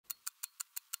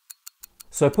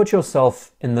So put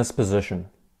yourself in this position.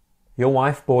 Your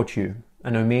wife bought you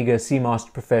an Omega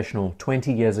Seamaster Professional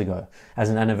 20 years ago as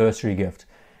an anniversary gift,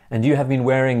 and you have been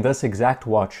wearing this exact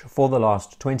watch for the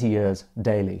last 20 years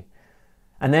daily.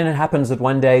 And then it happens that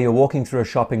one day you're walking through a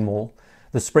shopping mall,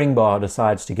 the spring bar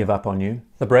decides to give up on you,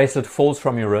 the bracelet falls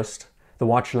from your wrist, the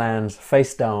watch lands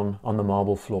face down on the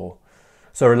marble floor.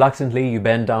 So reluctantly you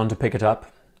bend down to pick it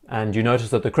up, and you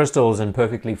notice that the crystal is in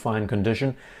perfectly fine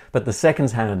condition, but the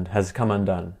seconds hand has come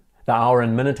undone. The hour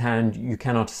and minute hand you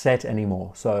cannot set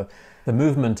anymore, so the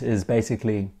movement is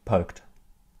basically poked.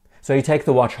 So you take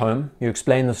the watch home, you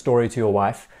explain the story to your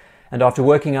wife, and after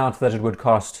working out that it would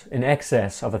cost in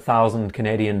excess of 1,000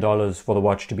 Canadian dollars for the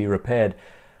watch to be repaired,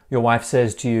 your wife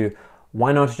says to you,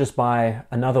 why not just buy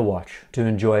another watch to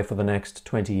enjoy for the next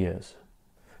 20 years?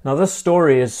 Now this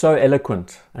story is so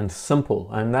eloquent and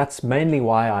simple, and that's mainly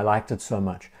why I liked it so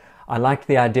much. I liked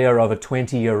the idea of a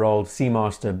 20-year-old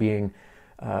Seamaster being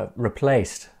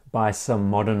replaced by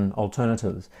some modern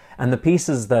alternatives. And the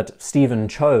pieces that Stephen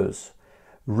chose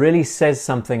really says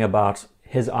something about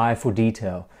his eye for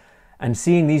detail. And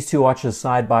seeing these two watches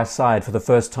side by side for the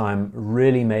first time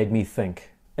really made me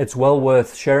think. It's well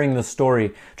worth sharing this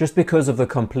story just because of the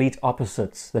complete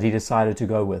opposites that he decided to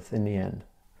go with in the end.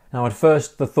 Now at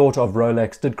first the thought of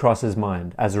Rolex did cross his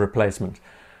mind as a replacement,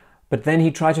 but then he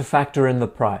tried to factor in the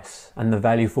price and the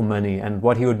value for money and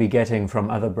what he would be getting from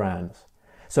other brands.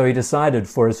 So he decided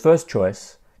for his first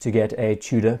choice to get a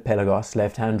Tudor Pelagos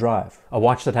left-hand drive, a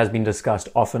watch that has been discussed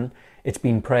often, it's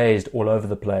been praised all over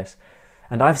the place,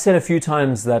 and I've said a few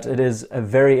times that it is a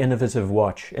very innovative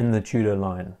watch in the Tudor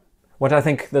line. What I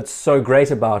think that's so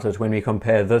great about it when we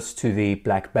compare this to the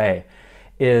Black Bay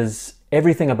is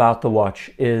everything about the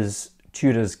watch is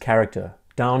Tudor's character,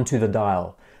 down to the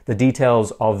dial. The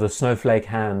details of the snowflake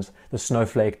hands, the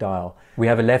snowflake dial. We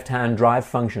have a left-hand drive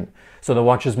function, so the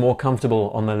watch is more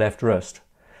comfortable on the left wrist.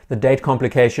 The date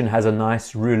complication has a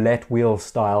nice roulette wheel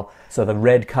style, so the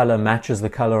red color matches the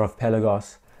color of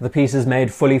Pelagos. The piece is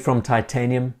made fully from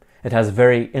titanium. It has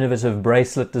very innovative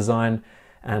bracelet design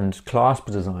and clasp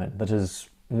design that is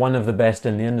one of the best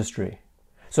in the industry.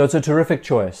 So it's a terrific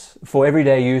choice. For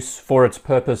everyday use, for its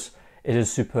purpose, it is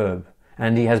superb.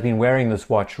 And he has been wearing this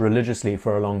watch religiously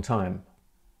for a long time.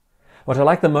 What I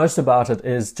like the most about it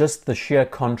is just the sheer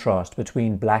contrast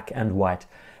between black and white.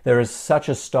 There is such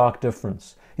a stark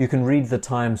difference. You can read the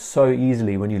time so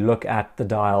easily when you look at the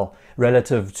dial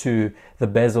relative to the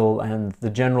bezel and the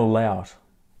general layout.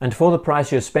 And for the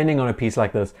price you're spending on a piece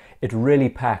like this, it really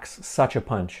packs such a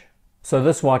punch. So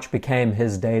this watch became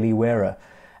his daily wearer.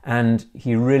 And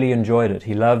he really enjoyed it.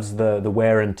 He loves the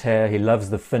wear and tear, he loves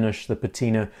the finish, the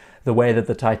patina, the way that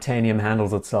the titanium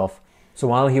handles itself. So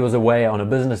while he was away on a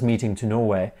business meeting to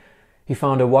Norway, he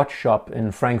found a watch shop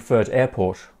in Frankfurt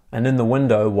Airport, and in the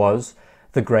window was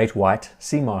the Great White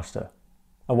Seamaster,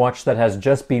 a watch that has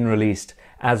just been released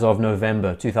as of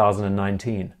November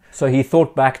 2019. So he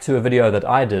thought back to a video that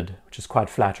I did, which is quite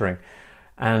flattering,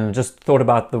 and just thought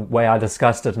about the way I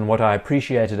discussed it and what I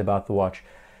appreciated about the watch.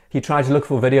 He tried to look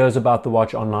for videos about the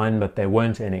watch online, but there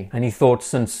weren't any. And he thought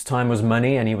since time was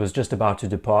money and he was just about to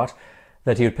depart,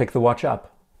 that he would pick the watch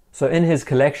up. So in his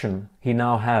collection, he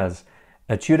now has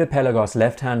a Tudor Pelagos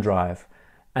left-hand drive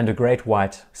and a Great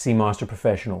White Seamaster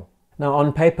Professional. Now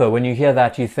on paper, when you hear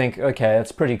that, you think, okay,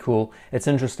 it's pretty cool, it's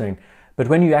interesting. But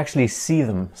when you actually see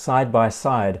them side by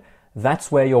side, that's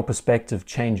where your perspective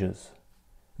changes.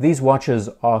 These watches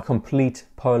are complete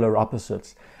polar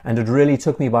opposites, and it really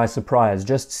took me by surprise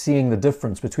just seeing the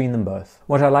difference between them both.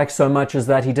 What I like so much is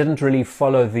that he didn't really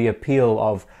follow the appeal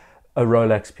of a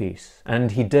Rolex piece,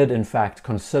 and he did in fact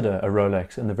consider a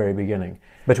Rolex in the very beginning.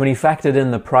 But when he factored in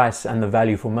the price and the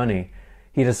value for money,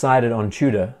 he decided on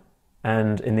Tudor,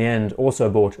 and in the end also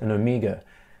bought an Omega,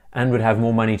 and would have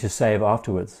more money to save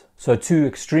afterwards. So two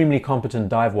extremely competent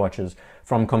dive watches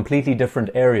from completely different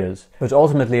areas, but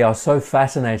ultimately are so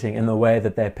fascinating in the way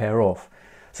that they pair off.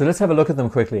 So let's have a look at them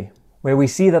quickly, where we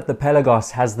see that the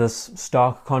Pelagos has this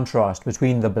stark contrast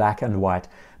between the black and white,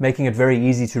 making it very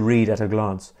easy to read at a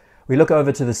glance. We look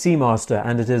over to the Seamaster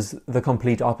and it is the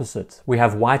complete opposite. We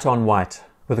have white on white,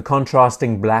 with a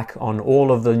contrasting black on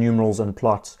all of the numerals and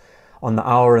plots, on the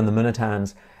hour and the minute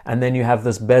hands, and then you have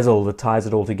this bezel that ties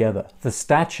it all together. The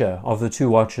stature of the two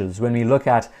watches, when we look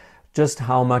at just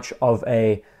how much of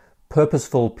a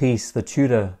purposeful piece the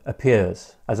Tudor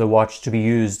appears as a watch to be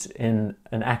used in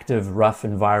an active, rough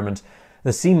environment, the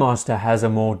Seamaster has a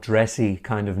more dressy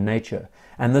kind of nature.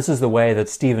 And this is the way that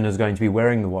Stephen is going to be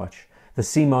wearing the watch. The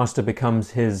Seamaster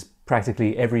becomes his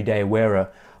practically everyday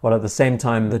wearer, while at the same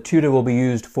time the Tudor will be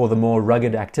used for the more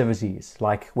rugged activities,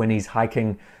 like when he's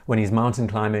hiking, when he's mountain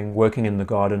climbing, working in the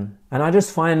garden. And I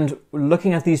just find,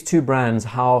 looking at these two brands,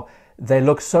 how they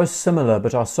look so similar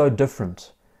but are so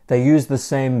different. They use the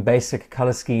same basic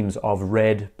color schemes of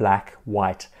red, black,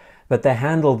 white, but they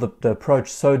handle the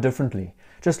approach so differently.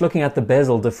 Just looking at the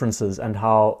bezel differences and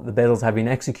how the bezels have been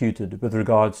executed with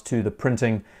regards to the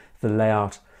printing, the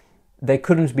layout, they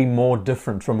couldn't be more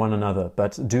different from one another,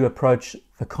 but do approach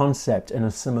the concept in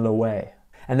a similar way.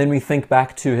 And then we think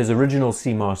back to his original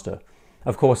Seamaster.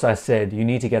 Of course, I said you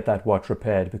need to get that watch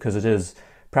repaired because it is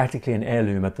practically an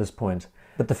heirloom at this point.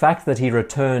 But the fact that he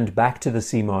returned back to the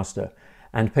Seamaster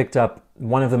and picked up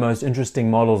one of the most interesting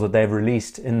models that they've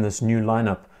released in this new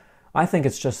lineup, I think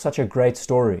it's just such a great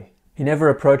story. He never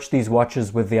approached these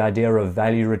watches with the idea of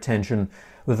value retention,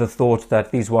 with the thought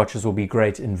that these watches will be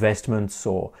great investments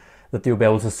or that you'll be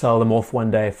able to sell them off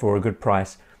one day for a good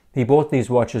price. He bought these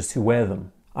watches to wear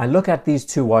them. I look at these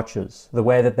two watches, the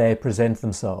way that they present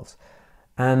themselves,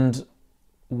 and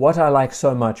what I like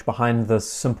so much behind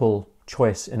this simple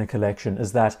choice in a collection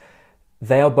is that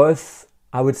they are both,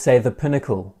 I would say, the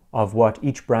pinnacle of what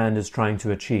each brand is trying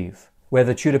to achieve. Where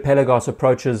the Tudor Pelagos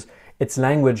approaches its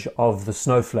language of the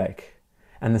snowflake,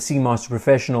 and the Seamaster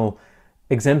Professional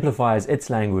exemplifies its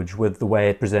language with the way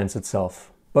it presents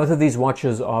itself. Both of these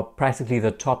watches are practically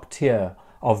the top tier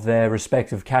of their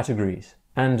respective categories,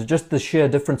 and just the sheer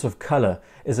difference of color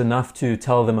is enough to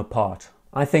tell them apart.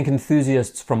 I think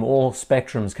enthusiasts from all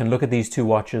spectrums can look at these two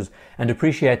watches and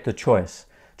appreciate the choice.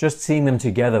 Just seeing them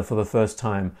together for the first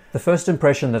time, the first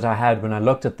impression that I had when I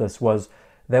looked at this was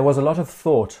there was a lot of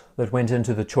thought that went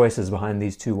into the choices behind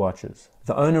these two watches.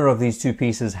 The owner of these two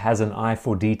pieces has an eye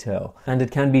for detail, and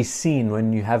it can be seen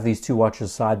when you have these two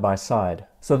watches side by side.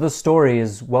 So this story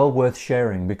is well worth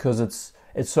sharing because it's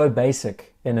so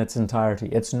basic in its entirety.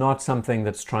 It's not something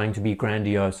that's trying to be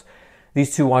grandiose.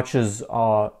 These two watches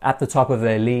are at the top of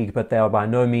their league, but they are by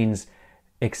no means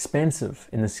expensive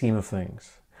in the scheme of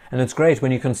things. And it's great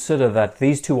when you consider that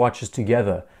these two watches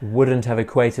together wouldn't have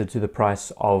equated to the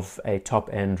price of a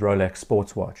top-end Rolex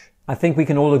sports watch. I think we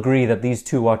can all agree that these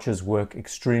two watches work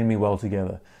extremely well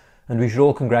together, and we should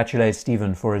all congratulate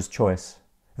Stephen for his choice.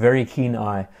 Very keen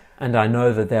eye, and I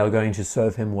know that they are going to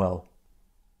serve him well.